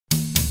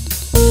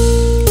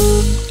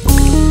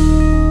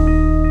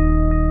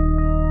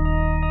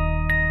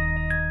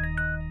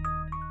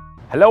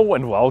Hello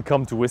and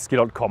welcome to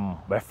Whisky.com,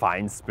 where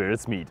fine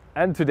spirits meet.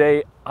 And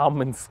today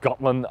I'm in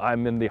Scotland.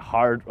 I'm in the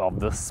heart of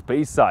the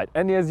Speyside.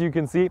 And as you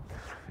can see,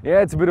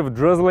 it's a bit of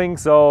drizzling,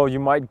 so you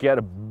might get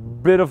a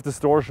bit of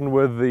distortion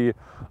with the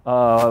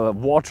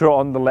water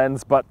on the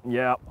lens. But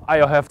yeah,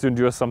 I have to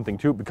endure something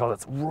too because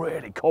it's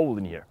really cold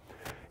in here.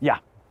 Yeah,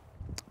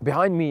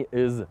 behind me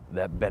is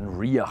the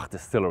BenRiach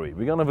Distillery.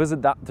 We're gonna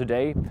visit that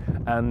today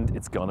and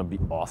it's gonna be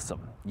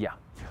awesome. Yeah,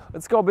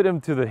 let's go a bit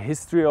into the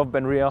history of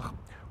BenRiach,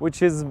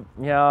 which is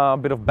a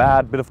bit of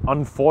bad, bit of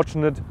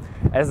unfortunate,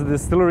 as the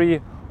distillery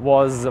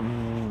was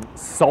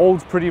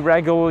sold pretty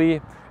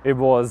regularly. It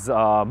was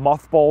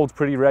mothballed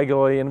pretty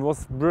regularly and it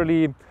was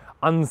really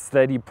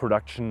unsteady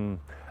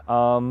production.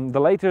 The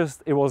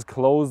latest it was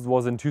closed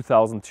was in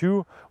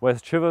 2002, where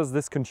Chivers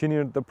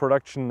discontinued the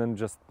production and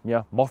just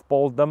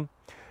mothballed them.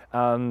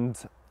 And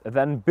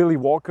then Billy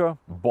Walker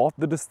bought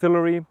the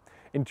distillery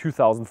in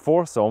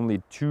 2004, so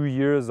only 2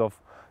 years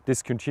of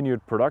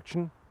discontinued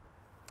production.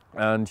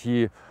 And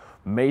he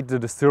made the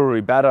distillery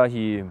better.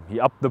 He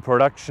upped the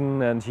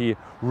production and he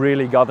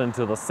really got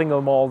into the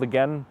single malt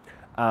again.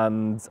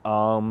 And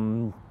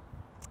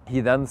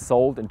he then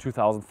sold in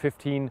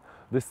 2015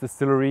 this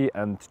distillery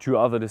and 2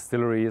 other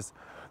distilleries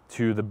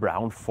to the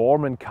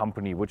Brown-Forman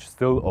company, which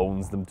still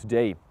owns them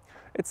today.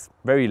 It's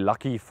very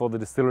lucky for the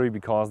distillery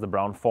because the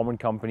Brown-Forman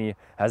company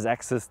has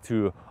access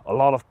to a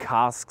lot of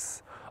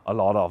casks, a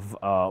lot of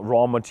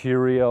raw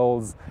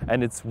materials,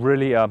 and it's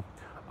really a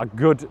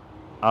good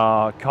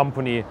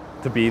company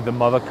to be the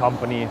mother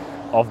company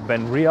of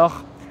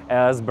BenRiach,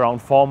 as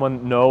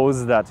Brown-Forman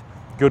knows that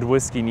good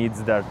whiskey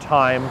needs their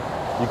time,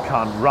 you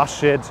can't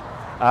rush it,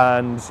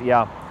 and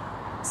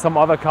some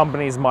other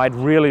companies might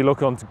really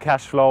look onto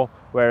cash flow,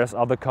 whereas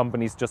other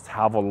companies just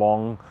have a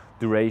long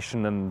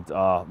duration and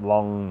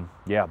long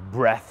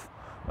breath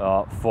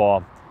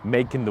for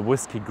making the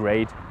whiskey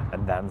great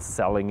and then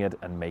selling it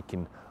and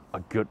making a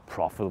good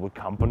profitable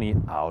company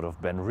out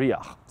of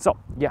BenRiach. So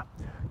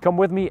come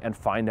with me and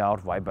find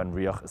out why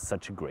BenRiach is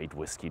such a great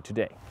whiskey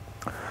today.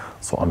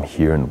 So I'm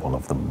here in one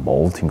of the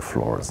malting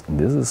floors, and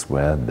this is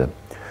where the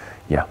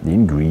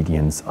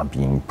ingredients are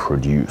being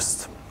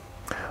produced.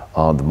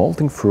 The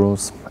malting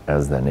floors,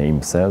 as their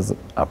name says,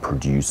 are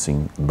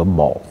producing the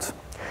malt.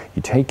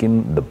 You take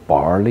in the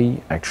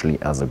barley actually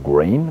as a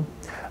grain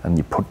and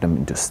you put them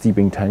into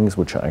steeping tanks,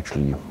 which are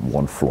actually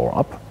 1 floor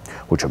up,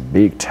 which are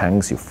big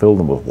tanks. You fill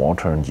them with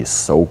water and you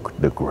soak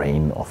the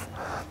grain of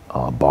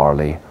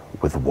barley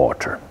with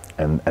water.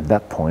 And at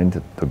that point,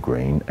 the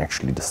grain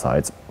actually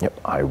decides,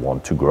 I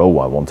want to grow,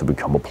 I want to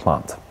become a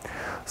plant.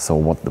 So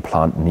what the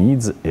plant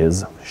needs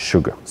is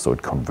sugar. So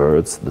it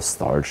converts the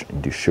starch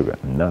into sugar.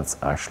 And that's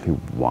actually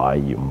why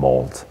you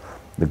malt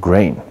the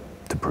grain,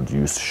 to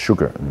produce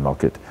sugar and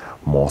make it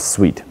more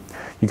sweet.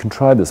 You can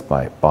try this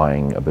by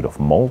buying a bit of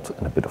malt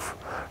and a bit of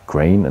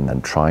grain and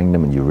then trying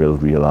them, and you will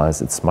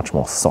realize it's much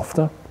more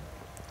softer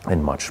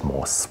and much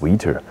more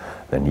sweeter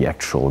than the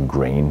actual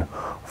grain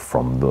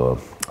from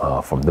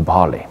the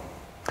barley.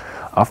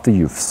 After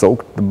you've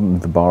soaked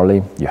the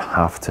barley, you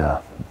have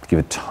to give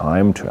it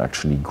time to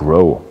actually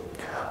grow.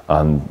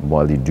 And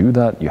while you do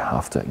that, you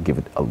have to give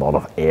it a lot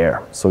of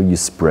air. So you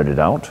spread it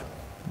out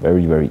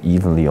very, very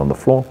evenly on the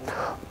floor,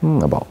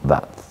 about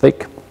that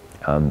thick.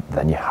 And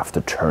then you have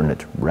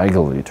to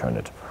regularly turn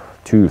it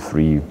 2,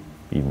 3,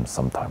 even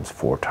sometimes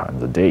 4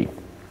 times a day.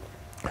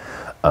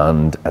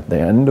 And at the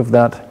end of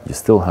that, you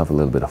still have a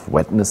little bit of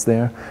wetness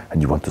there,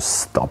 and you want to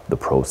stop the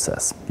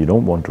process. You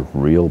don't want a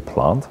real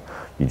plant,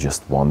 you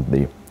just want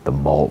the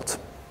malt.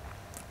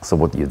 So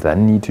what you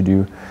then need to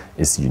do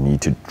is you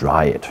need to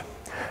dry it.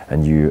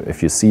 And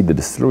if you see the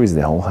distilleries,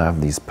 they all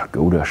have these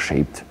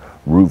pagoda-shaped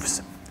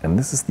roofs. And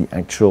this is the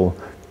actual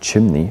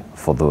chimney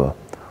for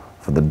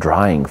the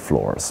drying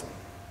floors.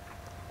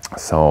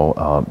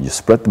 So you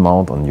spread them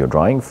out on your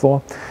drying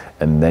floor,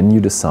 and then you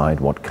decide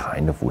what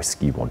kind of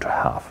whiskey you want to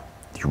have.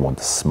 Do you want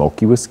a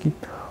smoky whiskey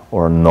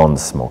or a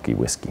non-smoky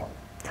whiskey?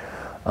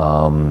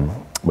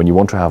 When you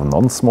want to have a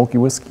non-smoky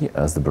whiskey,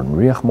 as the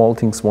BenRiach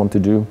maltings want to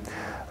do,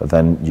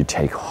 then you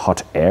take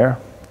hot air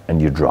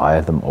and you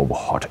dry them over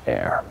hot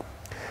air.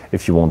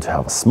 If you want to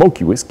have a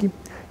smoky whiskey,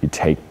 you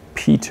take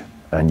peat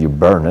and you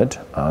burn it,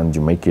 and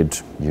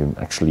you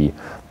actually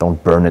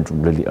don't burn it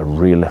a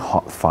really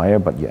hot fire,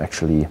 but you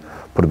actually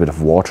put a bit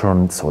of water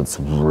on it so it's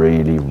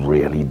really,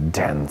 really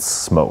dense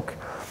smoke.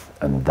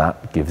 And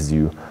that gives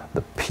you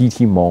the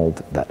peaty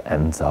malt that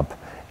ends up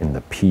in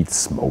the peat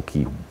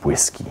smoky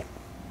whiskey.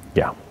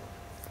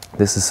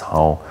 This is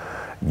how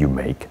you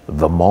make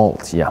the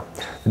malt. The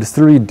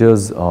distillery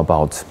does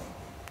about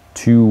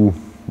 2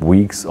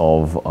 weeks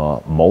of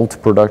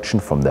malt production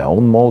from their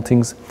own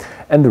maltings,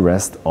 and the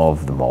rest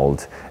of the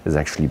malt is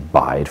actually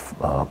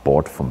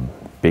bought from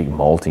big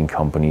malting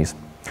companies.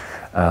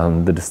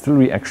 And the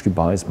distillery actually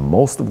buys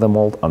most of the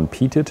malt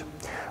unpeated,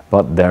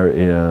 but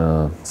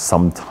there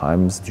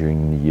sometimes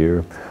during the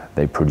year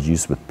they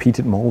produce with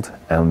peated malt,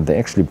 and they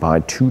actually buy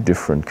 2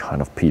 different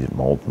kind of peated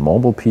malt: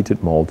 normal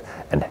peated malt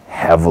and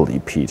heavily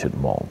peated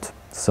malt.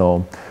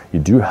 So you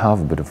do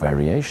have a bit of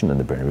variation in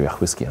the BenRiach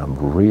whiskey. I'm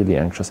really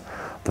anxious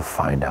to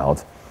find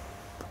out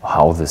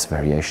how this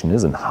variation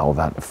is and how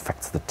that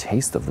affects the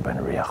taste of the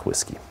BenRiach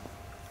whiskey.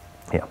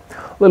 Yeah,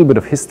 a little bit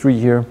of history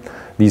here.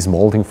 These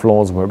malting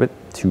floors were a bit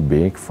too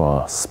big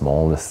for a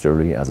small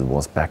distillery as it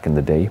was back in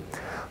the day.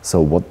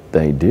 So what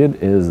they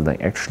did is they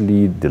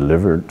actually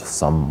delivered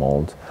some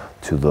malt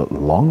to the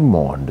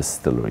Longmorn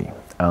distillery,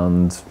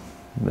 and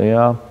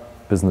their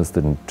business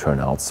didn't turn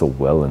out so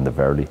well in the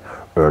very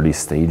early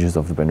stages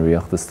of the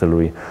BenRiach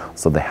distillery,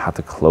 so they had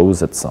to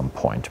close at some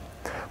point.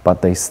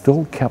 But they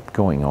still kept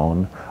going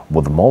on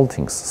with the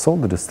maltings, so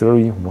the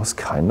distillery was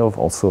kind of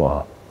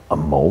also a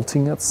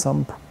malting at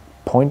some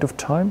point of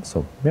time.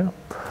 So yeah,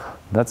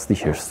 that's the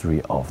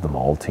history of the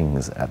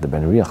maltings at the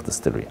BenRiach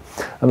distillery.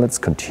 And let's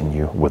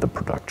continue with the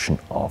production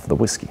of the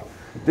whiskey.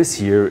 This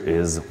here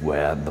is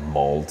where the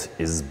malt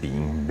is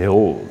being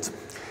milled.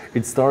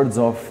 It starts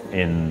off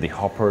in the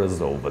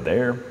hoppers over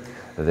there.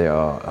 They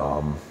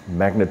are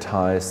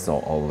magnetized, so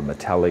all the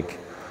metallic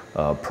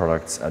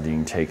products are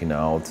being taken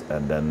out,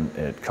 and then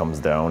it comes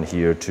down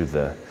here to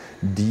the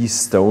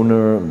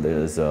de-stoner.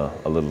 There's a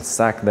little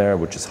sack there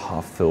which is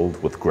half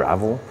filled with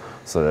gravel.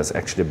 So there's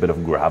actually a bit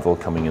of gravel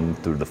coming in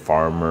through the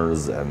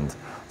farmers and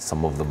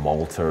some of the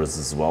malters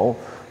as well.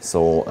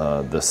 So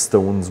the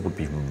stones would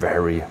be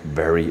very,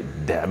 very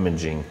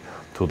damaging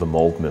to the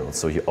malt mill.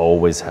 So you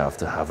always have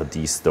to have a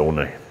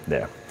de-stoner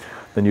there.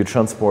 Then you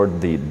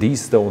transport the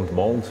de-stoned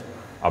malt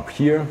up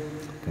here,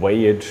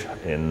 weigh it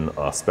in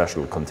a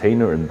special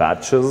container in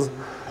batches,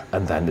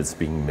 and then it's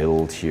being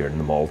milled here in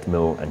the malt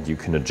mill, and you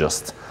can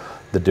adjust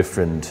the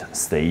different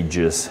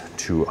stages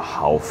to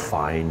how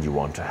fine you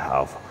want to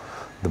have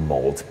the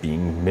malt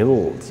being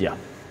milled. Yeah,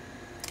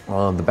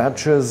 the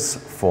batches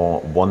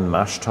for 1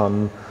 mash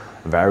tun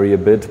vary a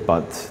bit,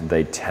 but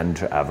they tend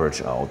to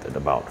average out at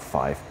about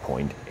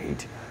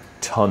 5.8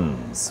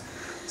 tons.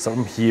 So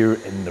I'm here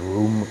in the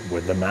room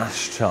with the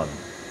mash tun.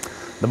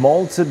 The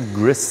malted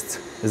grist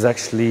is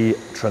actually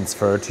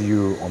transferred to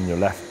you on your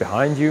left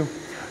behind you.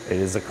 It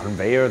is a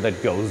conveyor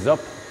that goes up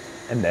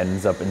and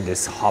ends up in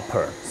this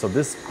hopper. So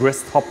this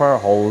grist hopper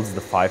holds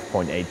the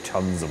 5.8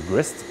 tons of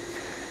grist,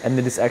 and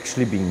it is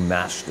actually being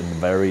mashed in a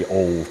very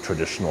old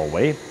traditional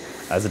way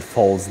as it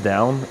falls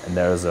down, and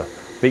there's a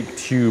big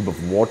tube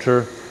of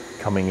water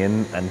coming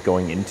in and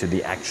going into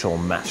the actual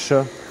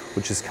masher,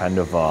 which is kind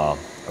of a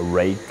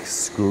rake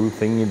screw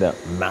thingy that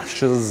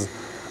mashes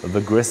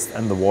the grist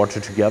and the water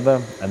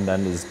together, and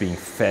then is being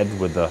fed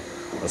with a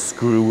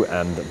screw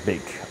and a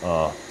big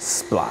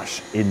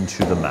splash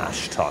into the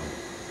mash tun.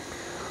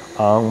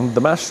 The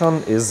mash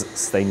tun is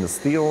stainless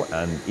steel,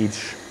 and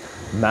each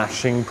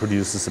mashing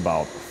produces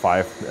about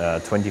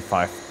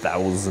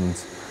 25,000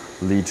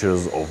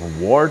 liters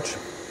of wort.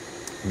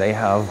 They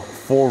have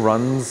 4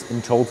 runs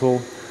in total,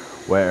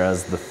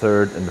 whereas the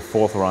 3rd and the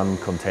 4th run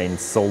contain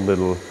so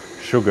little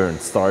sugar and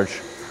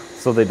starch,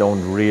 so they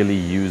don't really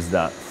use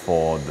that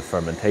for the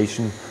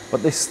fermentation,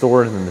 but they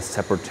store it in a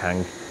separate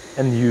tank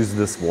and use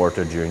this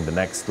water during the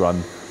next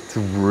run to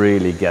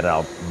really get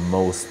out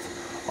most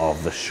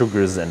of the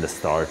sugars and the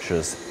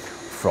starches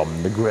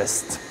from the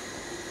grist.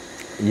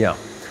 Yeah.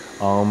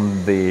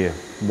 The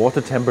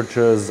water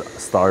temperatures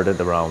started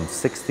around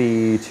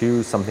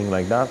 62, something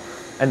like that,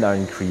 and are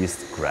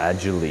increased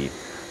gradually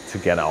to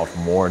get out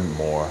more and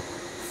more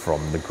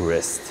from the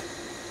grist.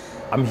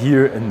 I'm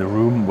here in the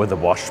room with the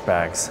wash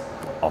bags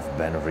of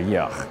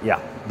BenRiach. Yeah,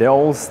 they're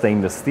all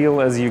stainless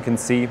steel, as you can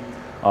see.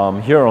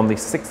 Here are only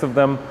 6 of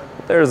them.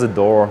 There's a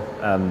door,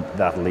 and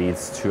that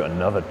leads to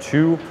another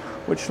 2,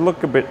 which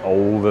look a bit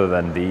older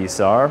than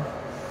these are.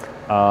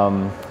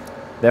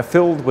 They're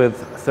filled with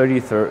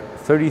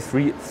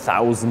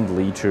 33,000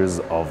 liters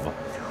of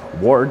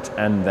wort,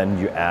 and then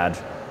you add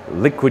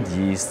liquid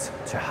yeast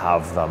to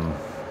have them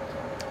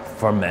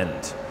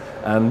ferment.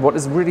 And what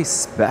is really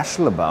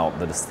special about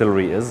the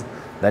distillery is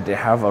that they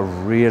have a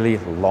really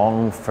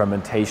long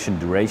fermentation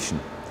duration.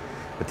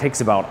 It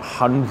takes about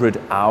 100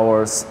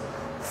 hours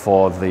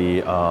for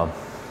the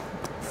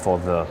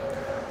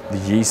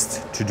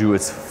yeast to do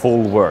its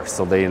full work.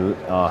 So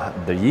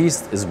the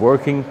yeast is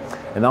working,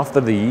 and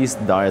after the yeast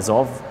dies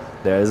off,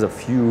 there's a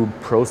few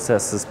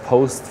processes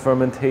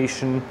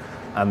post-fermentation,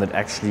 and it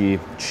actually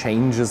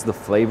changes the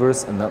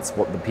flavors, and that's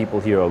what the people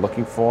here are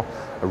looking for.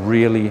 A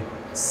really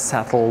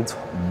settled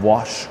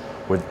wash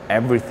with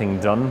everything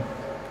done.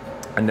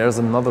 And there's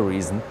another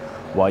reason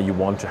why you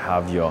want to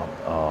have your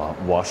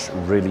wash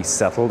really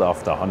settled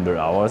after 100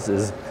 hours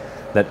is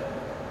that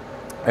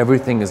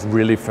everything is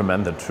really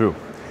fermented through.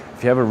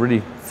 If you have a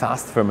really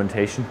fast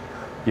fermentation,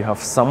 you have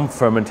some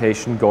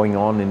fermentation going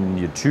on in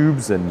your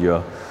tubes and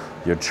your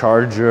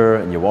charger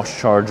and your wash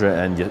charger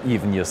and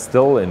even your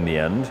still in the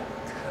end.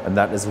 And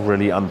that is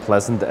really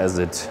unpleasant as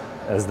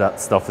that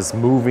stuff is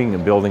moving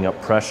and building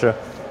up pressure.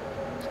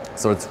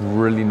 So it's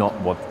really not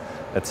what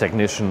a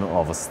technician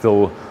of a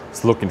still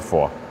is looking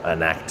for,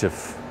 an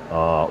active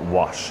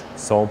wash.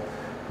 So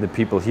the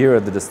people here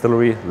at the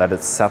distillery let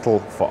it settle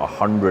for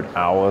 100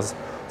 hours.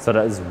 So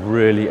that is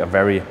really a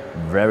very,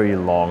 very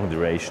long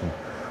duration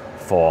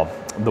for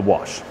the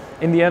wash.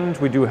 In the end,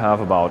 we do have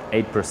about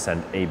 8%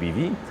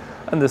 ABV,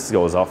 and this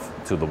goes off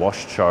to the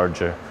wash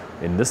charger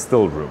in the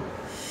still room.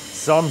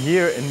 So I'm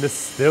here in the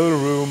still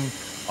room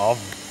of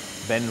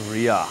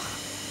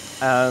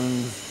BenRiach,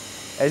 and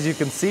as you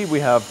can see,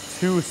 we have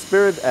two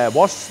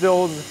wash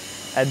stills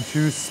and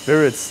two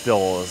spirit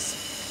stills.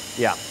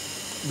 Yeah,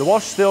 the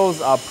wash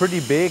stills are pretty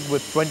big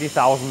with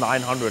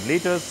 20,900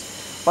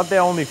 liters, but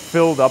they're only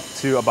filled up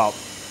to about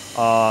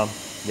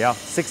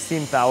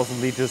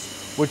 16,000 liters,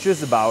 which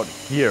is about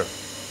here.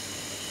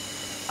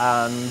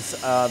 And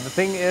the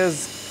thing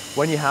is,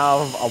 when you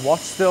have a watch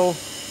still,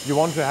 you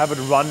want to have it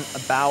run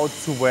about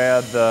to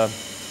where the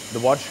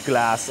watch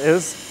glass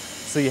is.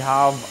 So you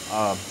have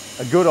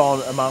a good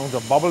amount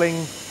of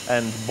bubbling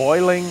and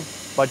boiling,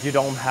 but you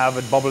don't have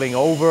it bubbling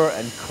over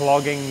and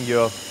clogging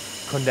your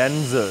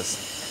condensers.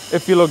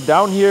 If you look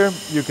down here,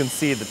 you can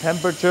see the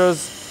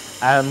temperatures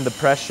and the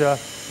pressure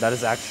that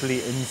is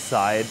actually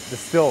inside the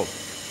still.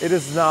 It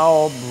is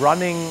now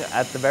running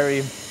at the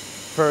very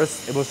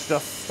first, it was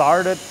just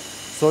started,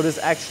 so it is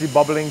actually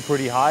bubbling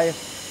pretty high,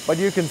 but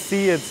you can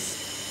see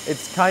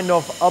it's kind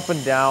of up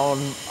and down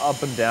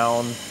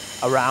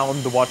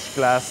around the watch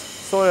glass,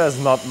 so there's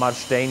not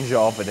much danger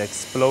of it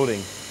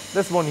exploding.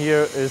 This one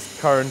here is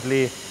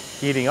currently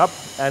heating up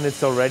and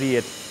it's already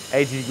at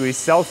 80 degrees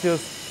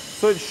Celsius,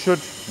 so it should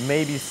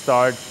maybe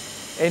start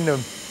in a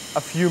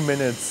few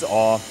minutes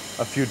or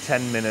a few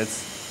 10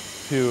 minutes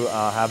to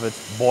have it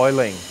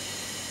boiling.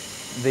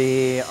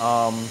 The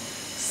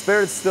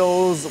spirit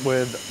stills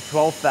with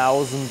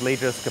 12,000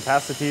 liters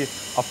capacity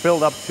are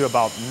filled up to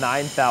about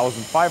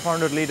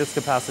 9,500 liters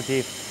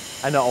capacity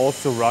and are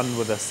also run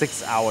with a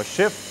 6-hour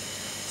shift.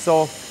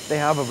 So they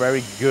have a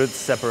very good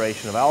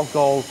separation of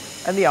alcohol,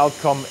 and the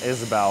outcome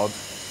is about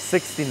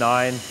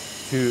 69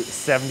 to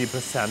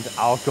 70%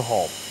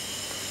 alcohol.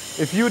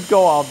 If you would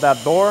go out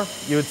that door,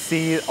 you would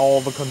see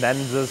all the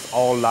condensers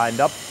all lined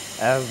up,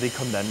 as the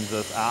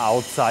condensers are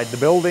outside the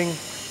building.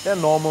 They're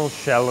normal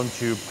shell and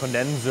tube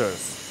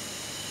condensers.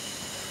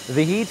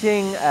 The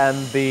heating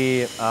and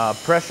the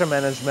pressure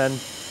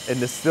management in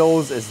the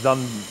stills is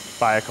done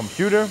by a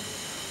computer.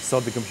 So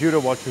the computer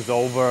watches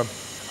over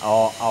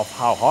of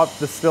how hot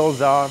the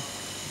stills are,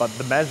 but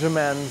the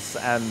measurements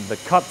and the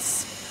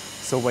cuts,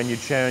 so when you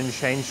change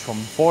from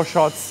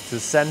foreshots to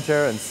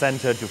center and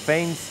center to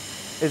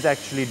feints, is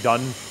actually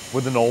done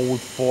with an old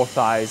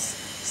Forsyth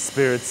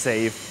spirit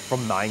safe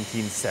from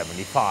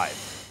 1975.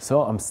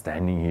 So I'm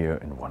standing here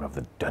in one of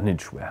the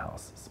dunnage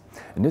warehouses.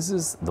 And this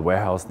is the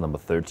warehouse number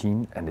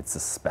 13, and it's a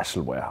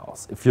special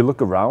warehouse. If you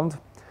look around,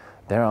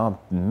 there are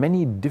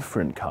many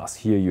different casks.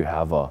 Here you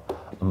have a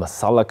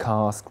masala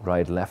cask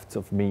right left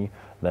of me.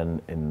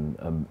 Then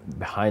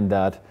behind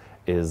that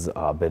is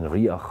a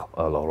BenRiach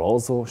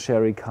Oloroso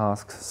sherry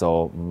cask.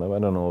 So I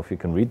don't know if you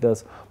can read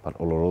this, but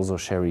Oloroso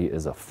sherry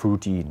is a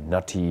fruity,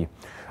 nutty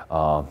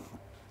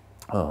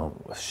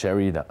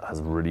sherry that has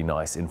a really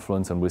nice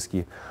influence on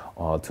whiskey.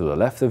 To the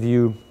left of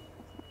you,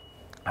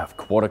 I have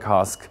quarter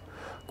casks.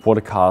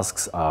 Quarter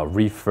casks are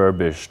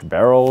refurbished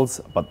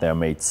barrels, but they're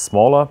made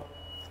smaller.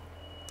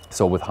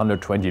 So with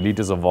 120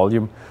 liters of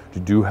volume,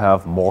 you do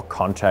have more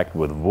contact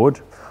with wood,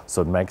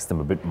 so it makes them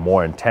a bit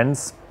more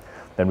intense.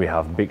 Then we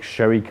have big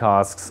sherry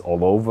casks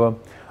all over.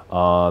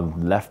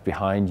 Left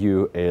behind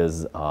you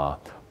is a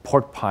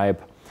port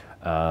pipe,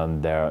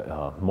 and there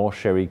are more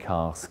sherry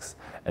casks.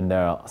 And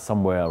there are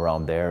somewhere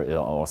around there are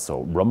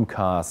also rum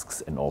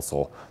casks and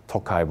also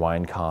Tokai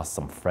wine casks,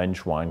 some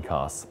French wine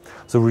casks.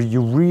 So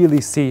you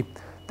really see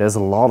there's a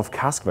lot of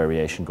cask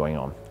variation going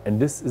on. And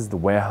this is the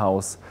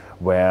warehouse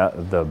where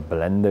the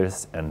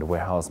blenders and the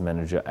warehouse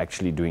manager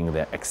actually doing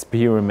their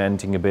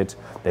experimenting a bit.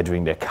 They're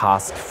doing their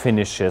cask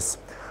finishes.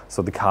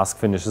 So the cask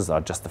finishes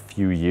are just a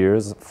few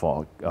years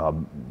for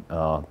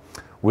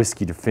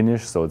whiskey to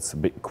finish, so it's a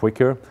bit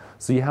quicker.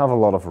 So you have a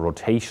lot of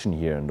rotation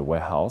here in the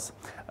warehouse,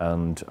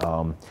 and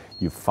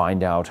you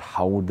find out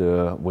how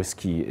the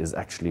whiskey is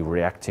actually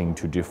reacting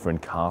to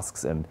different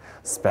casks, and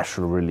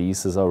special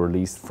releases are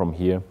released from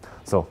here.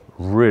 So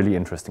really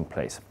interesting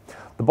place.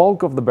 The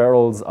bulk of the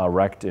barrels are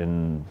racked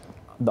in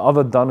the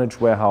other dunnage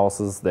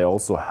warehouses. They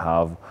also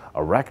have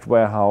a racked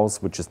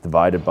warehouse, which is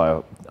divided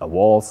by a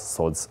wall,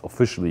 so it's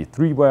officially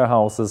 3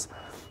 warehouses.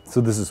 So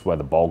this is where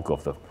the bulk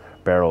of the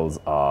barrels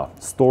are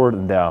stored,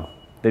 and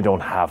they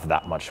don't have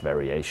that much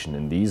variation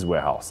in these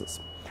warehouses.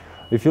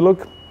 If you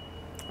look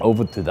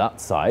over to that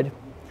side,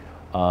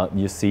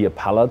 you see a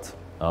pallet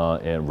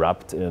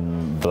wrapped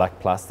in black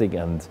plastic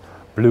and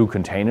blue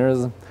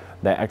containers.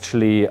 There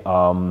actually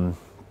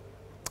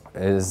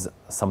is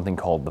something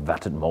called the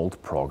vatted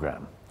malt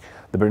program.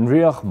 The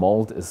BenRiach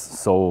malt is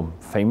so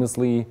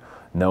famously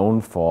known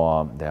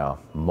for their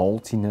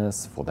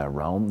maltiness, for their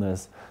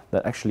roundness,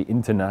 that actually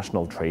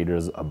international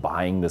traders are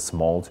buying this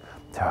malt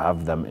to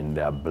have them in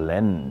their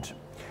blend.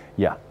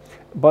 Yeah,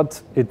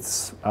 but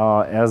it's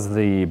as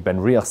the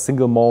BenRiach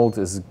single malt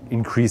is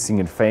increasing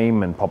in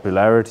fame and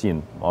popularity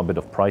and a bit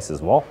of price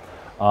as well,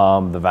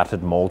 the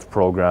vatted malt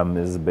program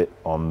is a bit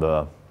on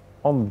the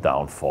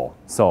downfall.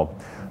 So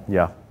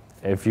yeah,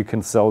 If you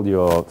can sell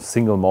your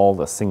single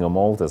malt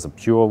as a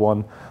pure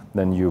one,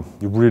 then you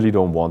really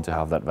don't want to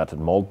have that vatted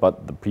malt.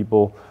 But the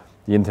people,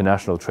 the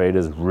international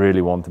traders,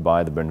 really want to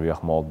buy the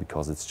BenRiach malt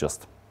because it's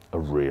just a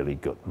really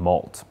good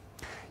malt.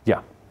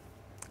 Yeah,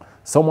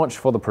 so much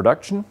for the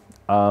production.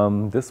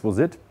 This was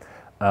it.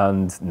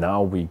 And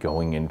now we're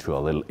going into a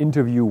little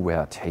interview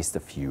where I taste a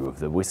few of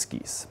the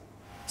whiskies.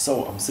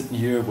 So I'm sitting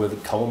here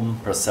with Colin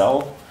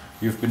Purcell.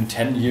 You've been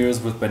 10 years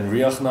with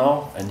BenRiach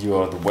now, and you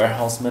are the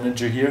warehouse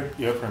manager here.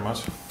 Yeah, pretty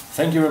much.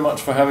 Thank you very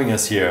much for having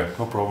us here.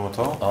 No problem at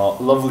all.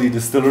 Lovely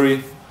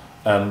distillery,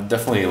 and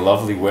definitely a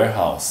lovely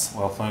warehouse.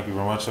 Well, thank you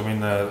very much. I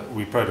mean,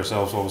 we pride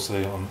ourselves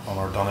obviously on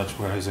our Dunwich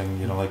warehousing.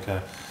 You know, like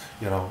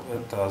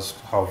it does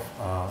have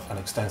an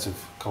extensive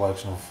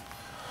collection of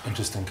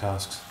interesting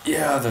casks.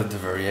 Yeah, the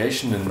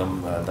variation in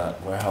them,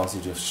 that warehouse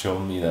you just showed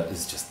me, that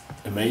is just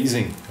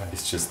amazing. Okay.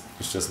 It's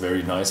just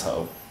very nice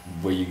how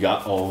where you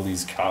got all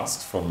these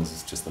casks from. This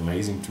is just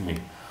amazing to me.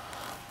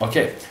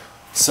 Okay,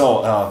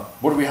 so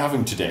what are we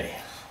having today?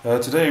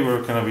 Today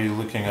we're going to be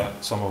looking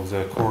at some of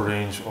the core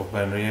range of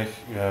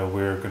BenRiach.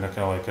 We're going to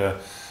kind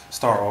of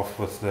start off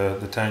with the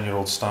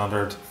 10-year-old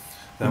standard.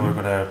 Then we're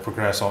going to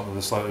progress on to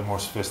the slightly more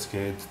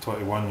sophisticated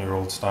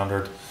 21-year-old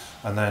standard.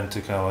 And then to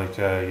kind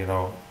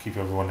of keep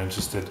everyone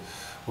interested,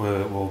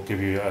 we'll give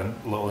you a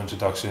little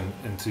introduction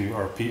into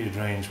our peated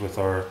range with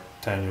our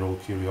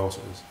 10-year-old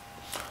curiosities.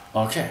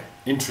 Okay,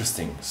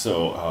 interesting.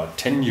 So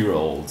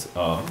 10-year-old,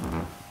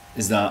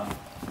 is that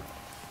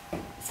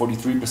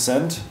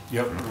 43%?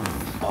 Yep.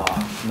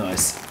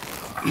 Nice.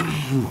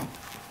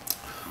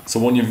 So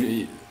one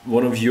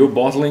of your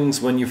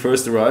bottlings when you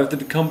first arrived at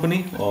the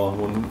company,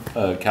 or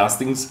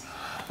castings?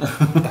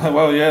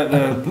 Well, yeah,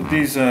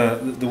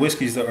 the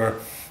whiskies that are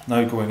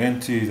now going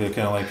into the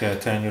kind of like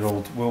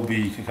 10-year-old will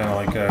be kind of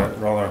like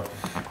rather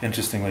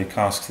interestingly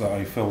casks that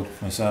I filled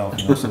myself.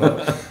 You know, so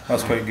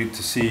that's quite good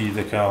to see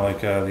the kind of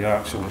like the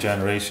actual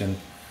generation.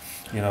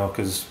 You know,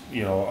 because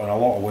in a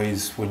lot of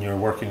ways when you're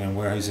working in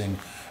warehousing,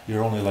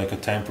 you're only like a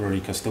temporary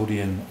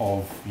custodian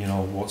of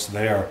what's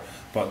there.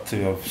 But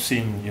to have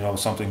seen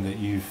something that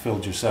you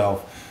filled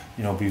yourself,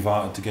 be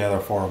vatted together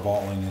for a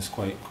bottling is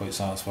quite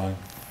satisfying.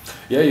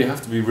 Yeah, you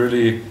have to be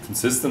really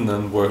consistent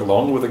and work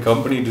along with the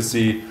company to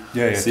see.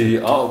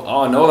 Oh,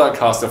 I know that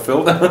cask I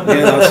filled. Yeah,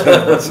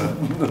 that's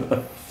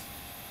it.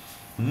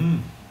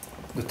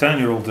 The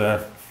 10-year-old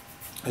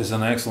is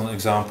an excellent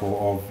example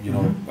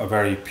of a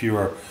very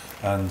pure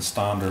and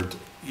standard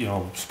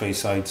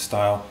Speyside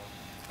style.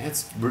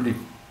 It's really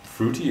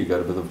fruity. You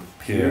got a bit of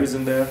pears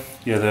in there.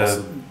 Yeah,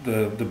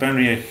 the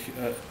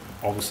BenRiach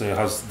obviously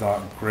has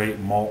that great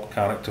malt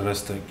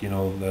characteristic.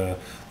 The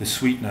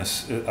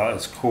sweetness at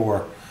its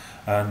core.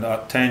 And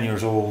at 10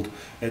 years old,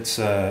 it's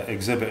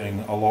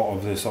exhibiting a lot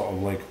of the sort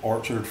of like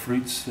orchard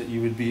fruits that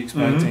you would be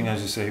expecting,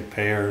 as you say,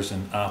 pears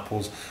and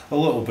apples, a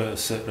little bit of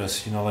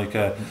citrus, like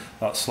that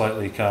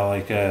slightly kind of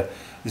like a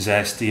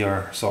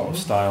zestier sort of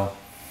style.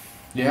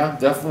 Yeah,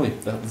 definitely,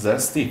 that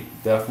zesty,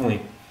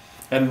 definitely,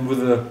 and with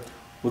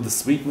the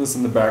sweetness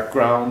in the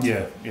background.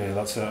 Yeah,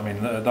 that's it. I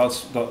mean,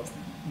 that's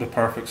the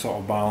perfect sort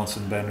of balance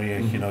in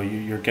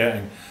BenRiach. You're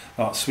getting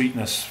that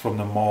sweetness from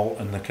the malt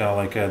and the kind of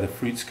like the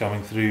fruits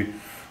coming through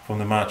from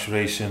the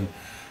maturation.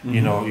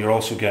 You're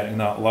also getting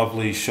that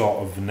lovely shot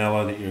of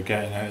vanilla that you're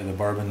getting out of the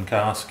bourbon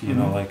cask.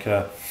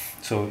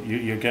 So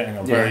you're getting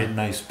a very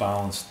nice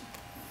balance.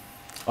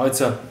 Oh,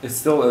 it's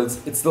still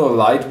a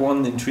light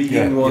one,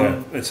 intriguing one.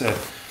 Yeah, it's a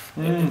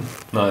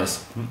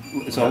nice.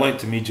 It's a light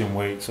to medium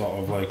weight sort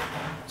of like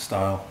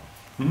style.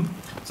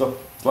 So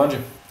Slange.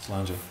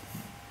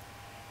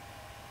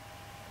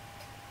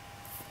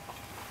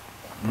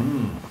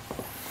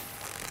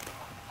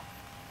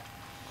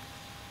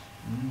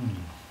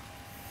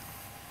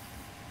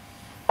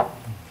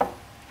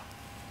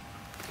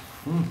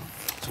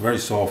 It's a very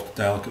soft,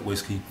 delicate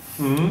whiskey,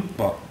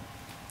 but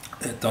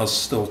it does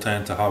still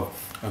tend to have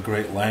a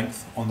great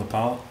length on the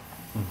palate.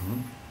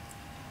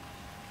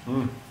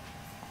 And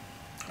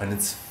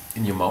it's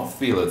in your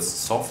mouthfeel. It's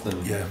soft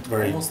and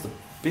almost a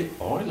bit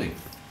oily.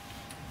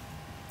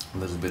 A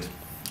little bit.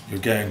 You're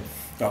getting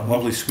that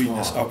lovely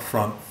sweetness up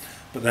front,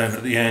 but then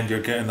at the end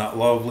you're getting that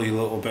lovely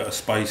little bit of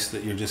spice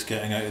that you're just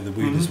getting out of the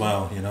wood as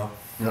well.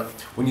 Yeah.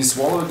 When you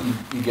swallow it,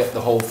 you get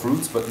the whole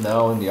fruits, but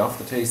now in the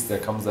aftertaste there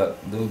comes that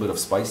little bit of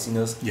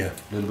spiciness. Yeah.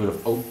 A little bit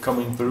of oak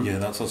coming through. Yeah,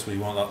 that's what you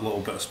want, that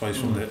little bit of spice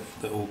from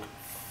the oak.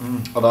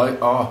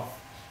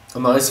 A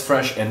nice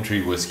fresh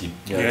entry whiskey.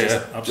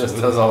 Absolutely. Just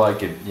as I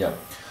like it. Yeah.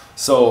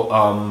 So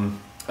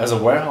as a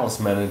warehouse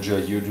manager,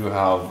 you do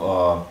have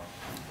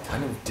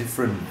kind of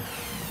different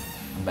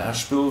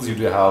mash bills. You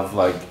do have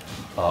like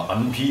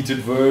unpeated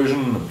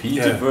version, a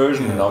peated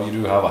version, and now you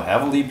do have a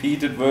heavily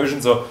peated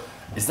version. So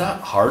is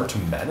that hard to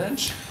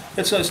manage?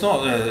 It's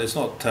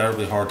not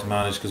terribly hard to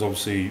manage because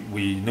obviously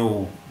we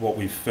know what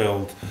we've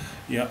filled,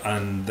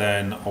 and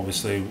then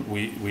obviously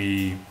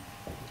we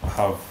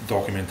have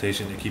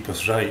documentation to keep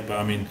us right. But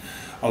I mean,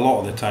 a lot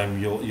of the time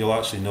you'll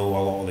actually know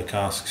a lot of the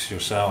casks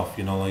yourself.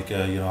 You know, like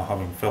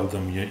having filled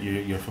them,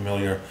 you're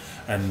familiar.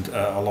 And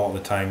a lot of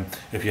the time,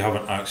 if you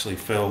haven't actually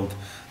filled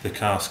the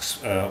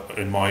casks,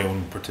 in my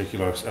own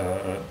particular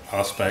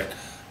aspect,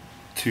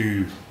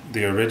 to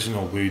the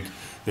original wood,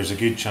 there's a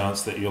good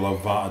chance that you'll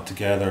have vatted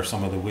together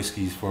some of the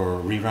whiskies for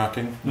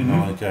re-racking. You know,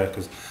 like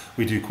because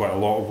we do quite a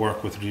lot of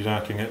work with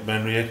re-racking at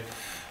BenRiach.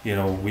 You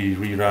know, we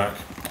re-rack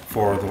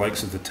for the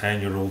likes of the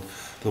 10-year-old.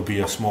 There'll be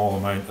a small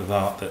amount of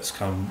that that's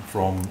come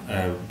from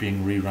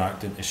being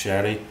re-racked into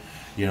sherry.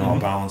 You know, a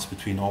balance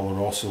between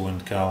Oloroso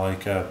and kind of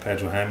like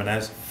Pedro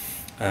Jimenez.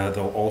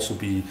 There'll also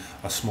be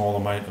a small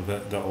amount of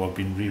it that will have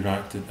been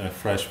re-racked into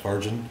fresh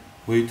virgin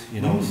wood. You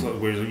know, so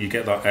where you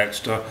get that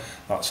sort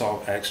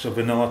of extra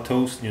vanilla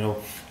toast. You know,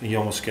 and you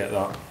almost get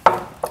that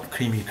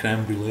creamy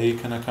creme brulee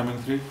kind of coming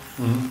through.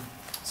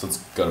 So it's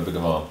got a bit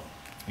of a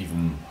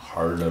even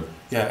harder.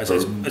 Yeah, it's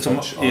a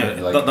much, yeah.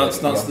 That's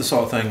the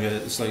sort of thing.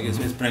 It's like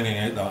it's bringing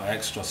out that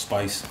extra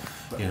spice.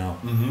 You know.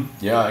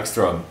 Yeah,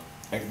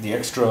 the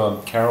extra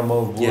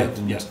caramel wood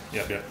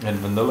and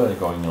vanilla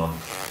going on.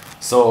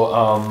 So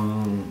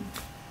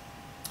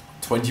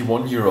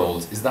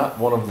 21-year-olds, is that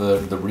one of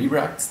the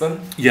re-racks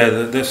then? Yeah,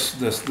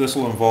 this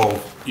will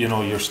involve, you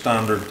know, your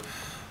standard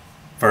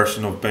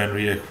version of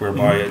BenRiach,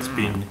 whereby it's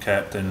been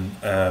kept in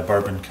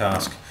bourbon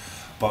cask,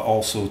 but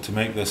also to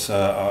make this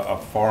a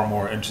far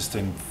more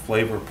interesting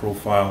flavour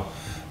profile,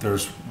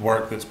 there's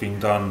work that's been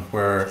done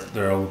where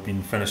there have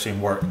been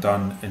finishing work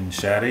done in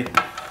sherry,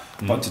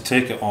 but to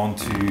take it on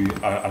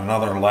to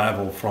another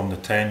level from the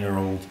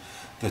 10-year-old,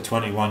 the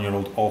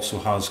 21-year-old also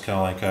has kind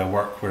of like a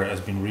work where it has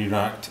been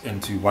re-racked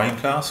into wine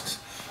casks,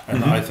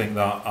 and I think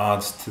that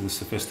adds to the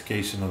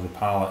sophistication of the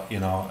palate.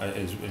 You know, it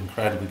is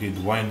incredibly good.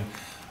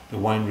 The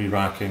wine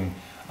re-racking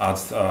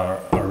adds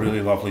a really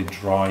lovely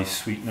dry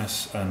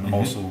sweetness and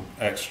also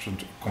extra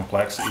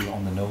complexity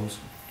on the nose.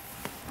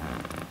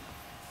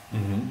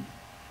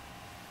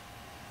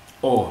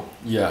 Oh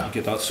yeah, you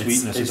get that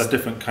sweetness. It's a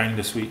different kind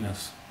of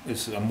sweetness.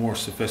 It's a more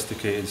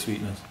sophisticated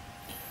sweetness.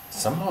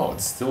 Somehow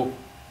it's still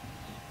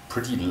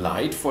pretty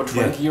light for a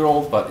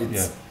 20-year-old, but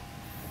it's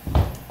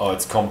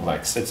it's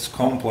complex. It's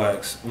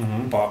complex,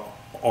 but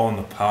on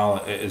the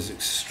palate it is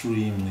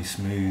extremely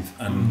smooth,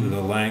 and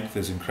the length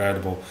is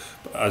incredible.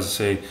 But as I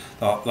say,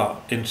 that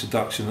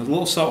introduction, a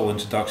little subtle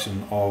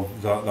introduction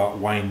of that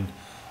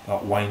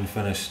wine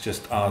finish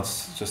just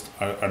adds just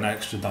an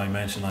extra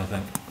dimension, I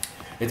think.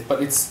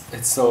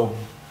 It's a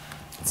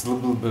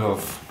little bit of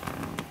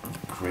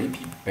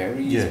grapey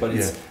berries, but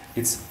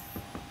it's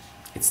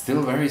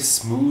still very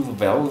smooth,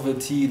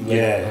 velvety.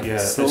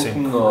 It's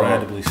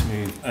incredibly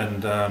smooth,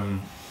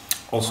 and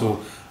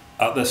also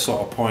at this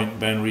sort of point,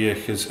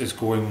 BenRiach is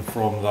going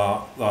from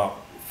that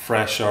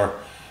fresher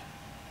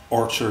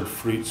orchard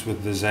fruits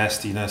with the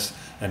zestiness,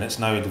 and it's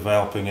now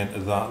developing into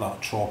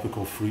that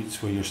tropical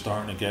fruits where you're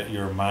starting to get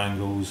your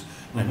mangoes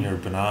and your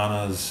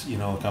bananas, you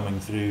know, coming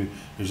through.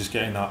 You're just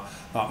getting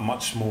that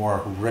much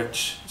more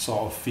rich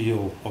sort of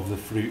feel of the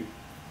fruit.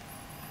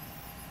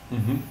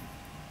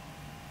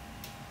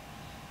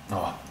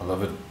 Oh, I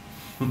love it.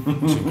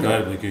 It's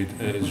incredibly good.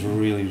 It is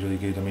really, really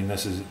good. I mean,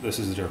 this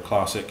is your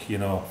classic, you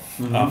know,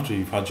 after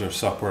you've had your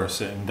supper,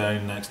 sitting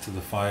down next to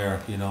the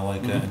fire, you know,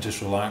 like and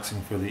just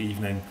relaxing for the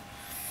evening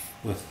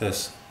with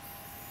this.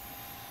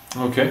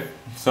 Okay,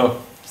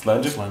 so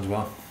slange it. Slange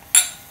well.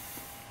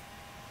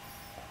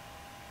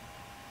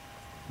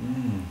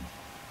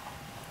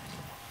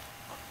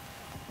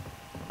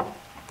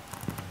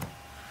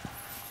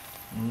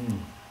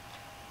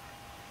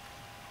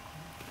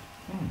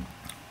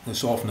 The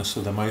softness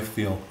of the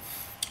mouthfeel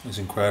is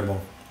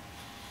incredible,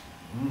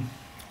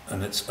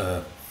 and it's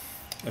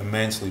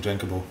immensely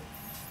drinkable.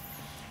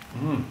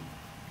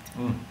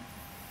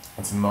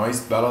 It's a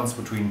nice balance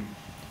between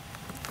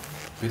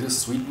bitter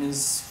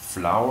sweetness,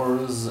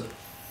 flowers,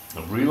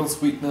 a real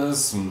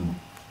sweetness, and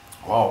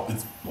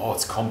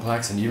it's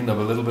complex, and even have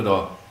a little bit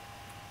of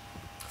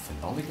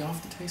phenolic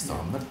aftertaste.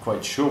 I'm not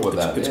quite sure what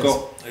that is.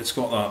 It's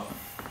got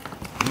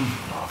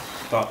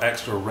that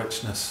extra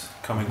richness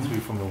coming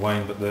through from the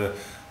wine, but the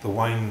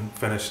wine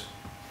finish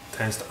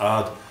tends to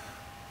add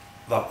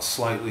that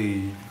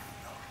slightly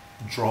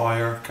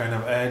drier kind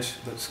of edge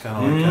that's kind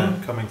of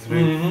like coming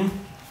through.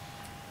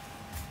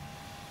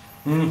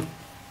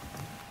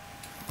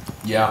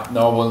 Yeah,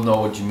 no, we'll know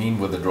what you mean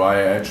with the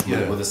drier edge.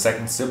 With the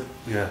second sip,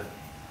 I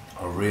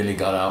really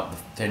got out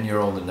the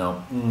 10-year-old, and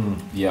now,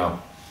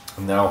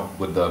 and now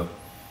with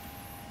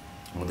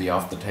the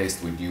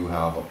aftertaste, we do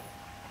have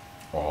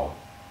a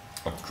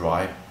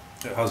dry.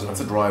 It's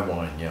a dry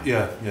wine,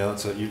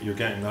 that's it. You're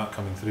getting that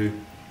coming through.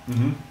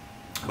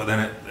 But then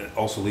it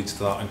also leads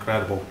to that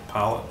incredible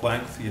palate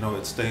length. You know,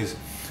 it stays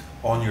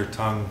on your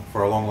tongue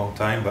for a long, long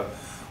time, but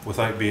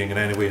without being in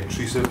any way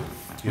intrusive.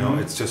 You know,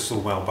 it's just so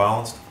well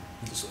balanced.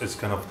 It's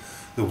kind of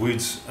the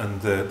woods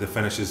and the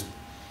finishes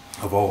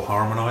have all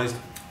harmonised,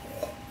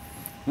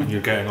 and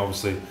you're getting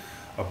obviously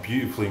a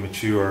beautifully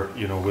mature,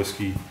 you know,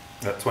 whiskey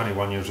at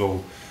 21 years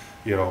old.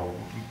 You know,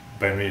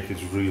 BenRiach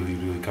is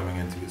really coming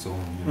into its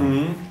own. You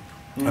know?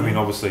 I mean,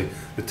 obviously,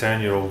 the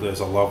 10-year-old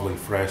is a lovely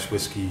fresh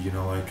whiskey, you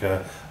know, like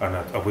and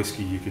a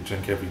whiskey you could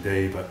drink every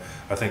day. But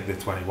I think the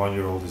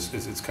 21-year-old is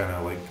it's kind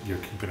of like you're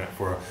keeping it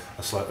for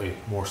a slightly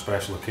more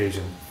special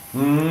occasion.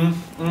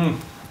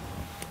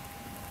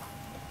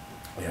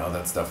 Yeah,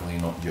 that's definitely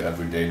not your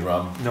everyday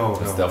drum. No,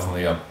 it's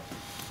definitely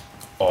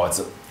it's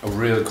a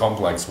really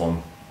complex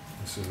one.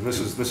 So this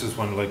is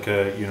when like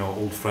you know,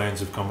 old friends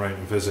have come round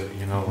to visit,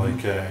 you know,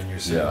 like and you're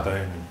sitting down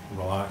and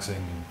relaxing.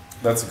 And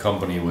that's a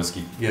company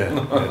whiskey. Yeah,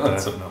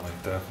 definitely.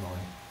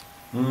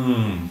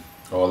 Oh,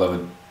 I love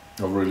it.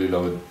 I really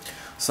love it.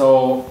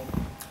 So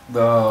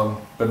the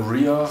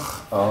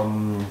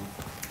BenRiach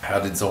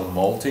had its own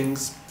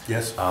maltings.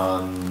 Yes.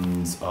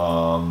 And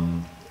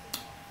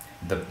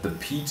the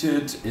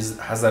peated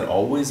has that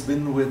always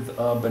been with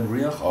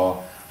BenRiach,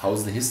 or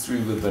how's the history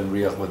with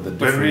BenRiach with the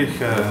different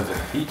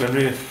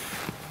BenRiach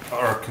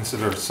are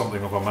considered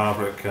something of a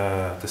maverick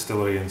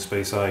distillery in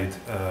Speyside,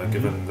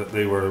 given that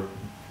they were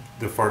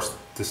the first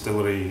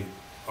distillery,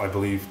 I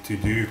believe, to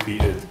do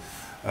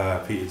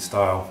peated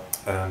style,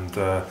 and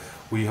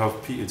we have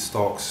peated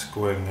stocks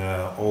going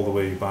all the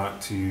way back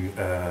to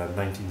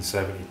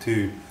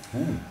 1972.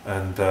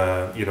 And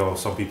you know,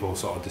 some people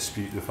sort of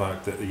dispute the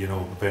fact that, you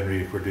know,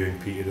 BenRiach were doing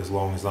peated as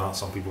long as that.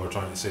 Some people are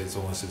trying to say it's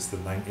only since the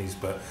 90s,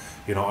 but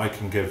you know, I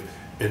can give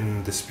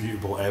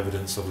indisputable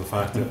evidence of the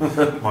fact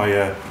that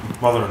my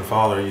mother and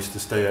father used to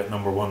stay at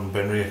number 1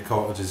 BenRiach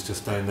cottages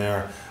just down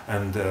there,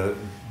 and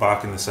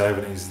back in the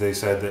 70s they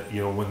said that,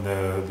 you know, when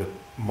the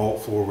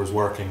malt floor was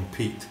working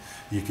peat,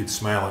 you could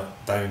smell it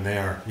down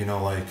there, you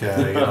know, like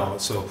you know,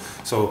 so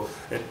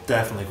it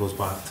definitely goes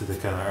back to the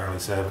kind of early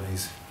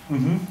 70s.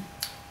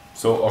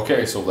 So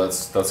okay, so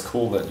that's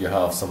cool that you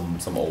have some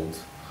old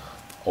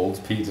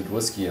peated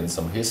whiskey and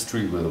some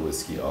history with the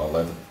whiskey.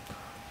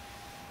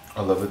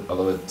 I love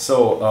it.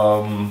 So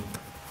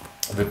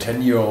the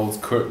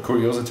 10-year-old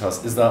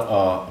Curiositas, is that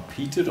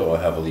peated or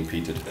heavily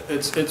peated?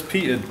 It's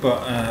peated,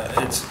 but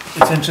it's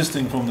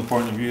interesting from the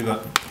point of view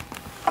that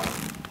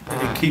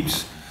it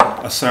keeps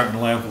a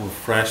certain level of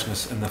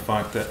freshness in the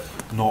fact that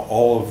not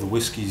all of the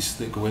whiskies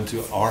that go into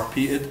it are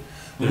peated.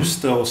 There's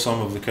still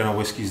some of the kind of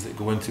whiskies that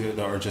go into it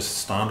that are just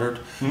standard.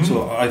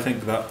 So I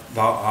think that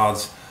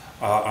adds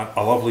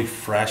a lovely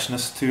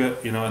freshness to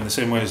it, you know, in the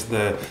same way as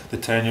the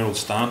 10-year-old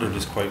standard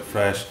is quite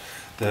fresh.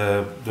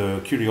 The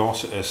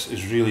Curiositas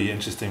is really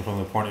interesting from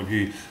the point of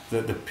view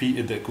that the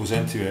peated that goes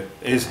into it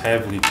is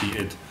heavily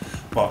peated,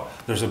 but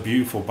there's a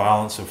beautiful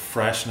balance of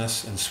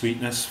freshness and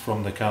sweetness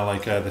from the kind of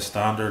like the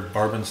standard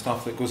bourbon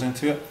stuff that goes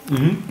into it.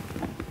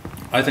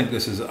 I think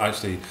this is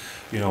actually,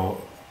 you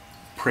know,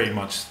 pretty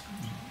much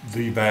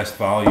the best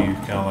value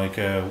kind of like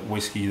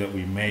whiskey that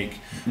we make,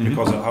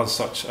 because it has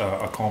such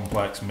a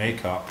complex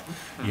makeup,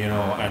 you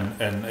know,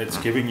 and it's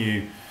giving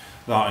you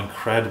that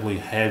incredibly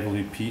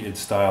heavily peated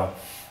style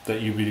that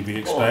you would be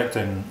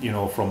expecting, you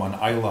know, from an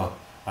Islay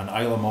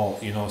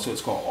malt, you know. So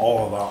it's got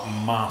all of that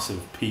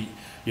massive peat,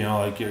 you know,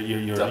 like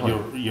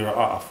you're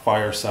at a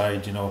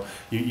fireside, you know.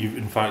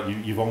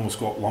 You've almost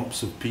got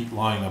lumps of peat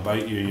lying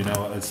about you, you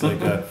know. It's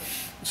like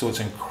so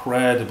it's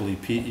incredibly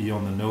peaty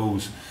on the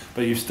nose,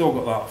 but you've still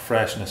got that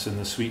freshness and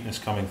the sweetness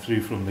coming through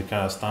from the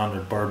kind of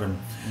standard bourbon,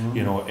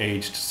 you know,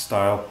 aged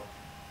style.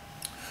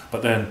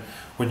 But then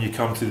when you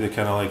come to the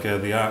kind of like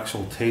the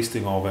actual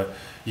tasting of it,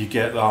 you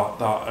get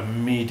that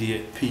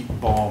immediate peat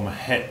bomb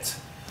hit.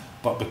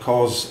 But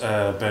because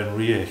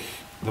BenRiach,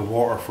 the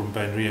water from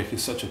BenRiach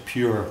is such a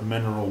pure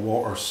mineral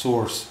water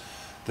source,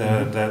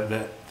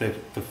 the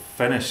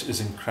finish is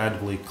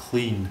incredibly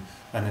clean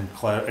and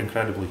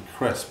incredibly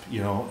crisp,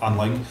 you know,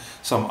 unlike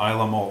some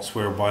Islay malts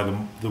whereby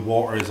the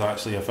water is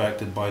actually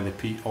affected by the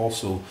peat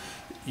also,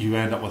 you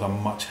end up with a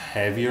much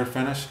heavier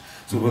finish.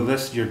 So with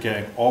this you're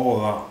getting all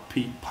of that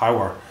peat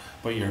power,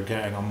 but you're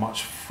getting a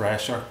much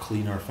fresher,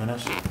 cleaner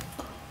finish.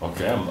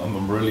 Okay,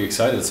 I'm really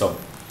excited. So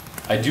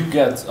I do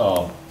get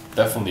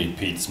definitely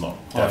peat smoke,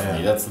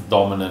 definitely. That's the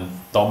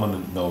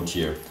dominant note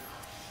here.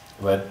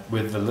 But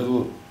with a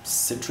little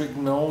citric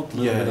note,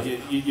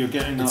 you're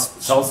getting that. It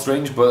sounds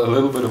strange, but a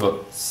little bit of a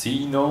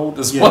sea note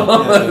as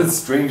well. It's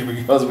strange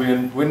because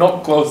we're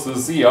not close to the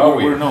sea, are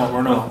we? We're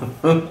not.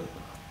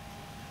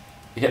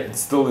 Yeah, it's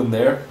still in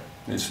there.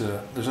 There's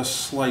a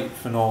slight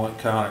phenolic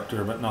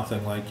character, but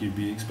nothing like you'd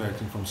be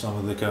expecting from some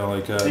of the kind of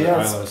like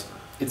Islas.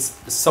 It's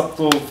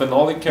subtle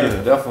phenolic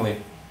character,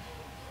 definitely.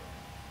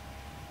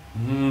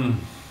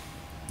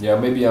 Yeah,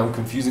 maybe I'm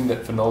confusing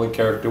that phenolic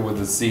character with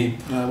the sea.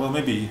 Yeah, well,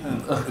 maybe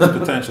it's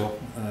potential.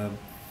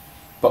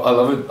 But I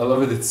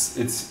love it.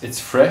 It's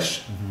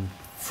fresh,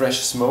 fresh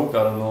smoke.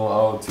 I don't know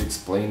how to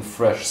explain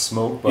fresh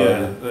smoke,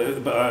 but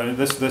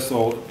this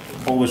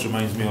always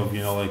reminds me of,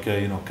 you know, like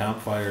you know,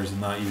 campfires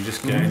and that. You're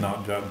just getting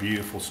that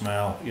beautiful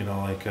smell, you know,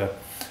 like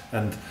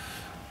and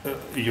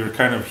you're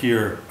kind of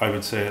here, I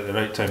would say, at the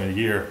right time of the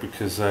year,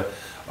 because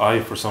I,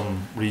 for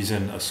some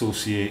reason,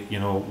 associate, you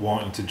know,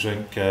 wanting to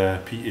drink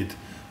peated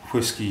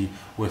whiskey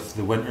with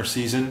the winter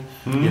season.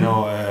 You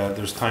know,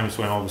 there's times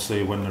when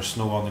obviously when there's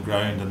snow on the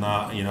ground and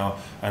that, you know,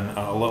 and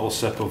a little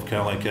sip of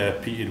kind of like a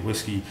peated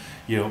whiskey,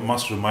 you know,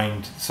 must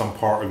remind some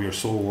part of your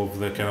soul of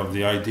the kind of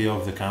the idea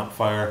of the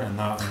campfire and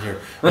that, and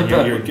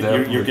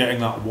you're getting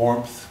that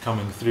warmth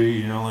coming through,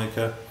 you know, like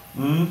a.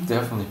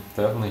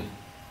 Definitely.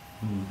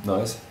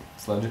 Nice.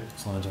 Slanger.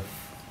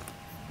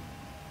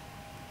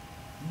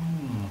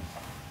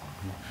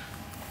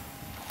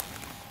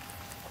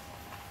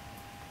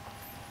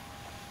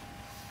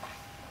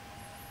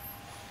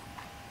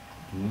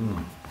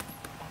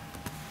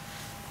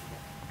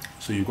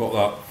 So you've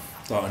got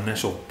that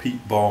initial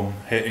peat bomb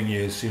hitting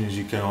you as soon as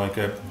you kind of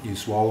like you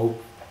swallow,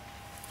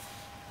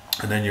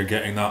 and then you're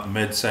getting that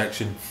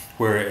midsection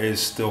where it is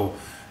still,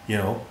 you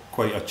know,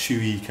 quite a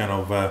chewy kind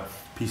of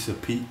piece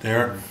of peat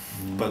there,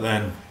 but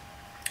then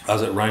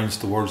as it rounds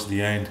towards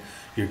the end,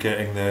 you're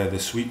getting the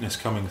sweetness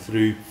coming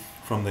through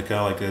from the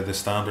kind of like the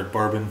standard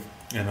bourbon,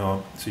 you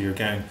know. So you're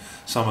getting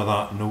some of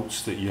that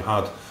notes that you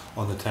had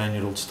on the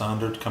 10-year-old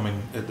standard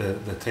coming at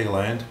the tail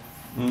end,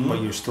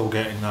 but you're still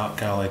getting that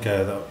kind of like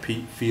that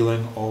peat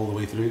feeling all the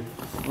way through.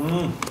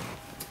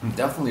 It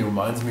definitely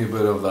reminds me a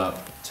bit of that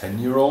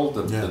 10-year-old,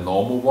 the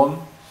normal one.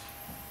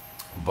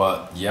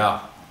 But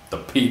yeah, the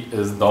peat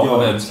is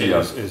dominant here.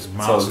 It's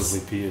massively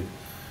peated.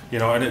 You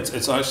know, and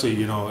it's actually,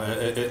 you know,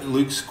 it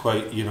looks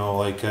quite, you know,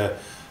 like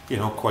you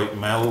know, quite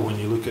mellow when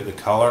you look at the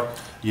colour,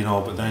 you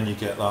know, but then you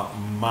get that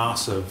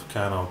massive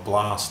kind of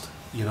blast,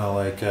 you know,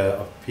 like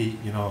of peat,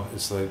 you know.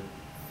 It's like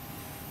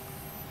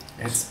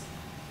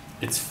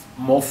it's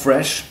more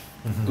fresh,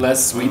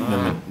 less sweet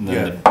than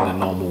the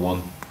normal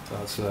one.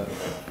 That's it.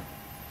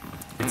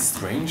 It's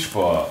strange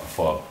for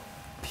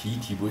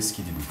peaty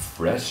whiskey to be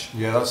fresh.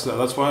 Yeah,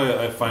 that's why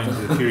I find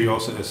the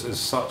Curiosity is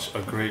such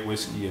a great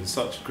whiskey and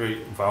such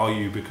great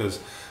value, because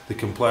the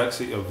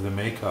complexity of the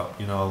makeup,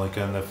 you know, like,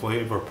 and the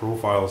flavour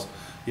profiles,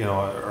 you know,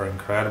 are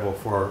incredible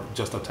for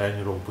just a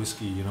 10-year-old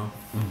whiskey, you know.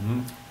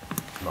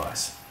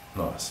 Nice.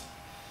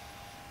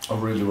 I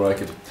really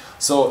like it.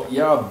 So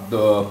yeah,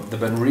 the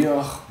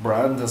BenRiach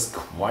brand has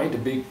quite a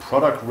big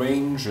product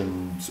range,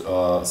 and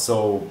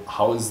so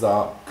how is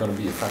that going to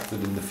be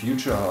affected in the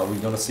future? Are we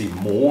going to see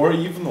more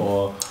even,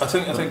 or? I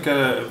think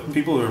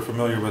people who are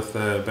familiar with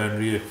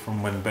BenRiach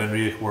from when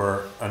BenRiach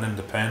were an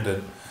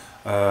independent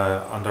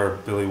under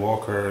Billy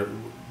Walker,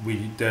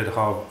 we did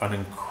have an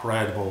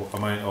incredible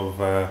amount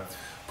of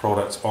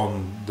products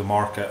on the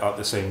market at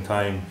the same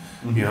time,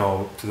 you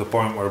know, to the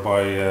point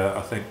whereby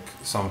I think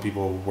some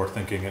people were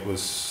thinking it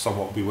was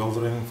somewhat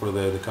bewildering for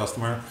the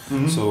customer.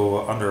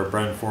 So under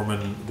Brown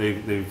Forman,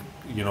 they've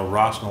you know,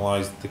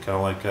 rationalised the kind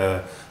of like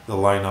the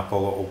lineup a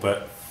little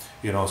bit,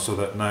 you know, so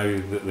that now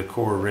the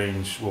core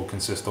range will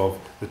consist of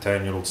the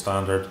 10-year-old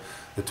standard,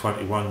 the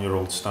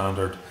 21-year-old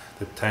standard,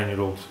 the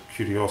 10-year-old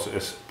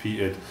Curiositas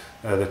peated,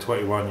 the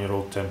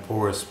 21-year-old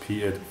Temporis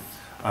peated,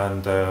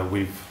 and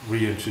we've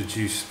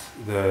reintroduced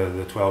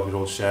the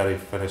 12-year-old sherry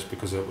finish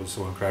because it was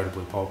so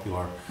incredibly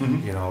popular,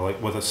 you know, like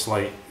with a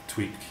slight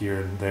tweak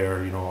here and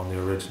there, you know, on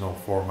the original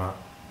format.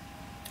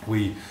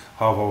 We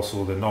have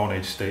also the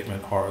non-age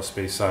statement Heart of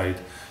Speyside,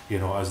 you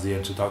know, as the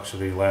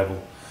introductory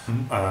level,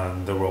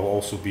 and there will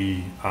also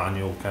be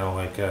annual kind of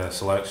like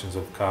selections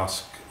of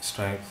cask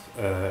strength,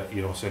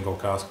 you know, single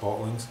cask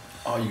bottlings.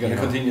 Oh, you're going to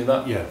continue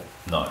that? Yeah.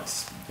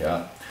 Nice.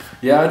 Yeah.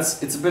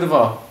 It's a bit of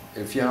a,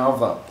 if you have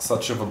that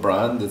such of a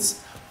brand,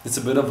 it's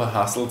a bit of a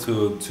hassle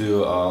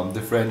to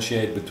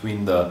differentiate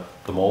between the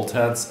malt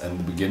heads and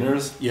the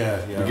beginners.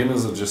 Yeah.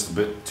 Beginners are just a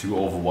bit too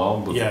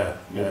overwhelmed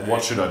with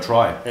what should I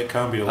try? It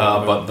can be a little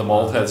bit. But the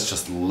malt heads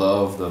just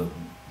love the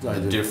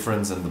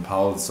difference in the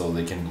palate, so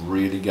they can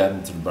really get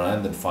into the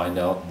brand and find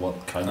out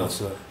what kind of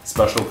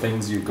special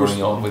things you're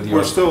going on with your.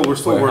 We're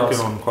still working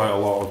on quite a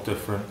lot of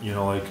different, you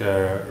know, like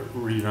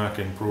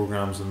re-racking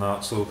programs and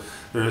that. So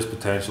there is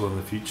potential in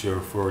the future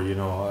for, you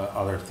know,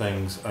 other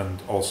things,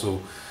 and also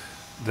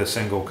the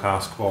single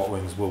cask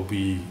bottlings will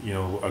be, you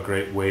know, a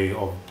great way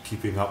of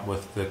keeping up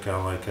with the kind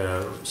of like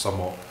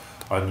somewhat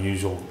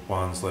unusual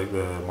ones like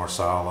the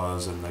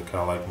Marsalas and the kind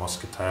of like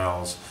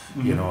Muscatels,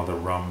 you know, the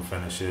rum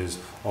finishes,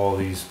 all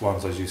these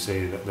ones, as you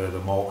say, that the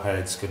malt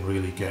heads can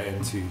really get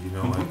into, you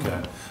know,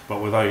 like,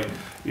 but without,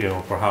 you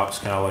know, perhaps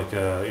kind of like,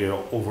 you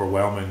know,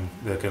 overwhelming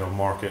the kind of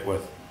market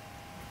with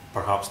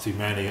perhaps too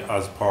many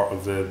as part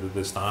of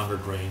the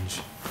standard range.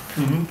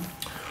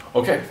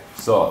 Okay,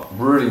 so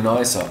really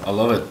nice. I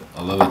love it.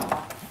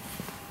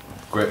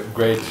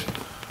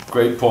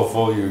 Great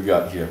portfolio you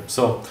got here.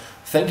 So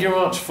thank you very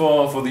much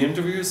for the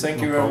interview.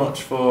 Thank you very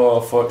much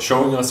for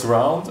showing us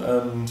around,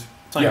 and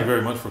thank you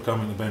very much for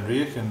coming to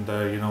BenRiach, and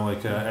you know,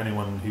 like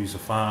anyone who's a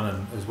fan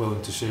and is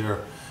willing to share,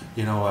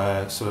 you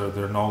know, sort of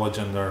their knowledge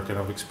and their kind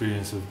of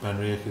experience of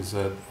BenRiach is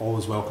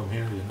always welcome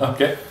here. You know?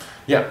 Okay,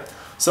 yeah.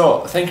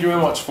 So thank you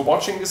very much for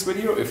watching this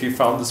video. If you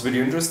found this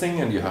video interesting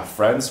and you have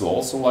friends who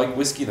also like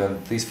whiskey,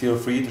 then please feel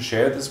free to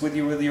share this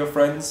video with your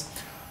friends.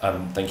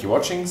 Thank you for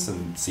watching,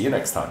 and see you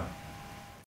next time.